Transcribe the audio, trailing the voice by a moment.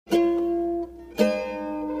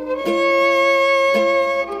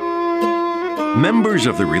Members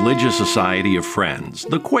of the Religious Society of Friends,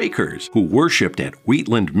 the Quakers, who worshipped at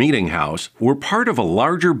Wheatland Meetinghouse, were part of a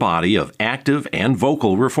larger body of active and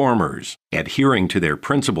vocal reformers. Adhering to their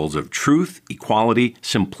principles of truth, equality,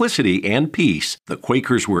 simplicity, and peace, the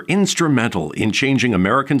Quakers were instrumental in changing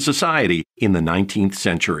American society in the 19th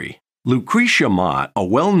century. Lucretia Mott, a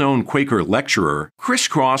well-known Quaker lecturer,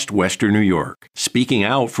 crisscrossed Western New York, speaking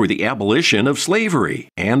out for the abolition of slavery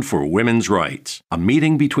and for women's rights. A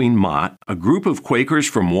meeting between Mott, a group of Quakers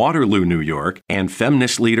from Waterloo, New York, and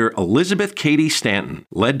feminist leader Elizabeth Cady Stanton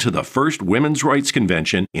led to the first women's rights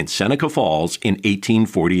convention in Seneca Falls in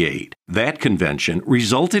 1848. That convention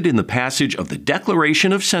resulted in the passage of the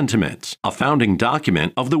Declaration of Sentiments, a founding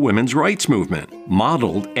document of the women's rights movement,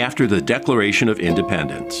 modeled after the Declaration of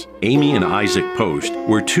Independence. Amy and Isaac Post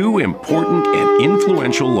were two important and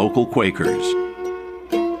influential local Quakers.